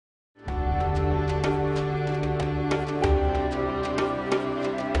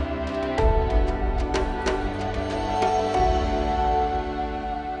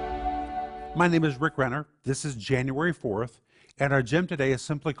My name is Rick Renner. This is January 4th, and our gem today is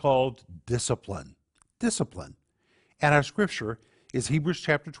simply called discipline. Discipline. And our scripture is Hebrews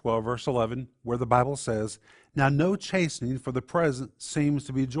chapter 12, verse 11, where the Bible says, "Now no chastening for the present seems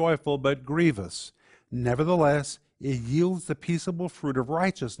to be joyful, but grievous. Nevertheless, it yields the peaceable fruit of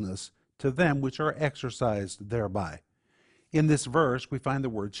righteousness to them which are exercised thereby." In this verse, we find the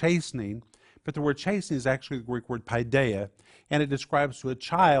word chastening, but the word chastening is actually the Greek word paideia, and it describes to a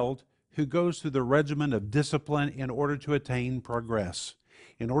child who goes through the regimen of discipline in order to attain progress.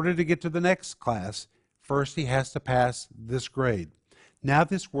 In order to get to the next class, first he has to pass this grade. Now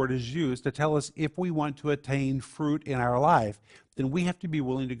this word is used to tell us if we want to attain fruit in our life, then we have to be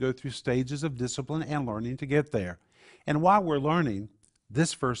willing to go through stages of discipline and learning to get there. And while we're learning,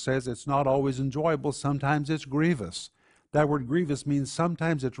 this verse says it's not always enjoyable, sometimes it's grievous. That word grievous means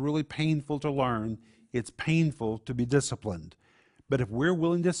sometimes it's really painful to learn, it's painful to be disciplined. But if we're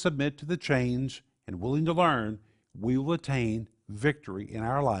willing to submit to the change and willing to learn, we will attain victory in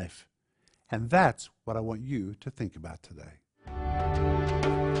our life. And that's what I want you to think about today.